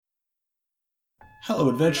Hello,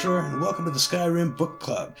 adventurer, and welcome to the Skyrim Book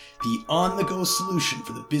Club, the on-the-go solution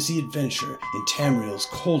for the busy adventure in Tamriel's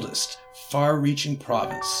coldest, far-reaching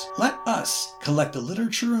province. Let us collect the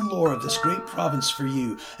literature and lore of this great province for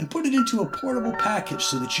you and put it into a portable package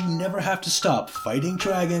so that you never have to stop fighting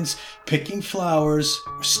dragons, picking flowers,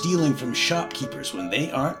 or stealing from shopkeepers when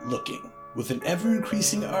they aren't looking. With an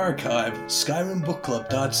ever-increasing archive,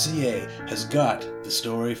 SkyrimBookClub.ca has got the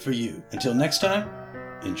story for you. Until next time,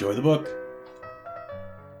 enjoy the book.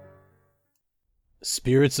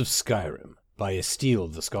 Spirits of Skyrim by Estiel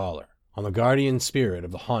the Scholar, on the guardian spirit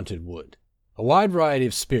of the Haunted Wood. A wide variety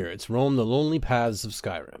of spirits roam the lonely paths of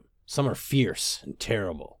Skyrim. Some are fierce and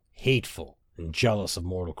terrible, hateful and jealous of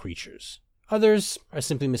mortal creatures. Others are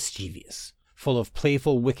simply mischievous, full of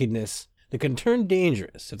playful wickedness that can turn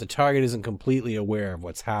dangerous if the target isn't completely aware of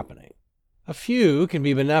what's happening. A few can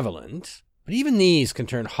be benevolent, but even these can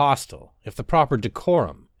turn hostile if the proper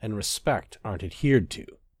decorum and respect aren't adhered to.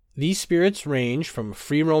 These spirits range from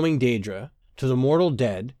free-roaming Daedra to the mortal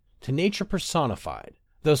dead to nature personified,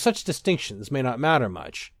 though such distinctions may not matter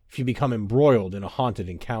much if you become embroiled in a haunted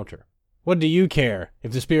encounter. What do you care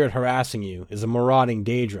if the spirit harassing you is a marauding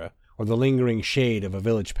Daedra or the lingering shade of a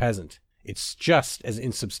village peasant? It's just as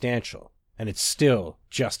insubstantial, and it's still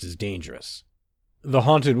just as dangerous. The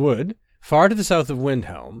Haunted Wood, far to the south of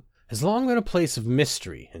Windhelm, has long been a place of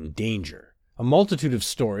mystery and danger. A multitude of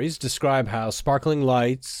stories describe how sparkling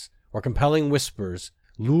lights or compelling whispers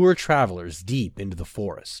lure travelers deep into the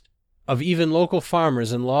forest. Of even local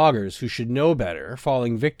farmers and loggers who should know better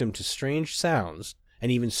falling victim to strange sounds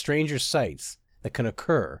and even stranger sights that can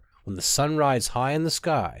occur when the sun rides high in the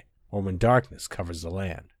sky or when darkness covers the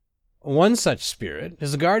land. One such spirit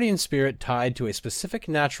is a guardian spirit tied to a specific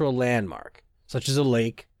natural landmark, such as a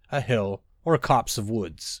lake, a hill, or a copse of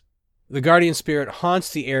woods. The guardian spirit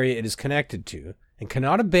haunts the area it is connected to and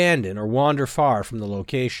cannot abandon or wander far from the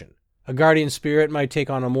location. A guardian spirit might take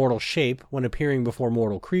on a mortal shape when appearing before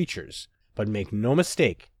mortal creatures, but make no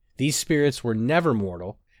mistake, these spirits were never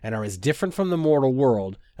mortal and are as different from the mortal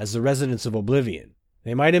world as the residents of Oblivion.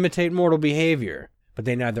 They might imitate mortal behavior, but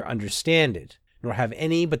they neither understand it nor have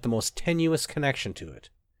any but the most tenuous connection to it.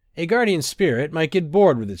 A guardian spirit might get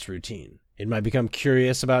bored with its routine. It might become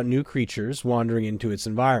curious about new creatures wandering into its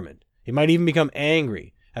environment. It might even become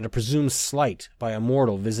angry at a presumed slight by a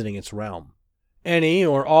mortal visiting its realm. Any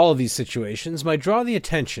or all of these situations might draw the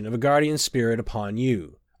attention of a guardian spirit upon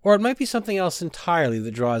you, or it might be something else entirely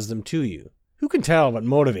that draws them to you. Who can tell what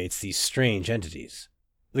motivates these strange entities?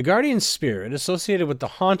 The guardian spirit associated with the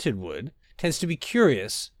Haunted Wood tends to be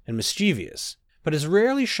curious and mischievous, but has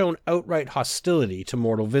rarely shown outright hostility to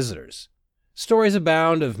mortal visitors. Stories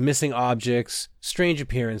abound of missing objects, strange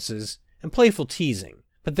appearances, and playful teasing,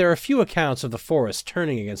 but there are few accounts of the forest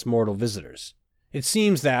turning against mortal visitors. It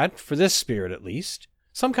seems that, for this spirit at least,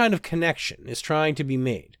 some kind of connection is trying to be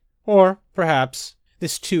made. Or, perhaps,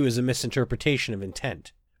 this too is a misinterpretation of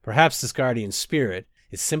intent. Perhaps this guardian spirit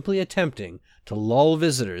is simply attempting to lull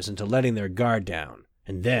visitors into letting their guard down,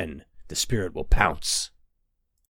 and then the spirit will pounce.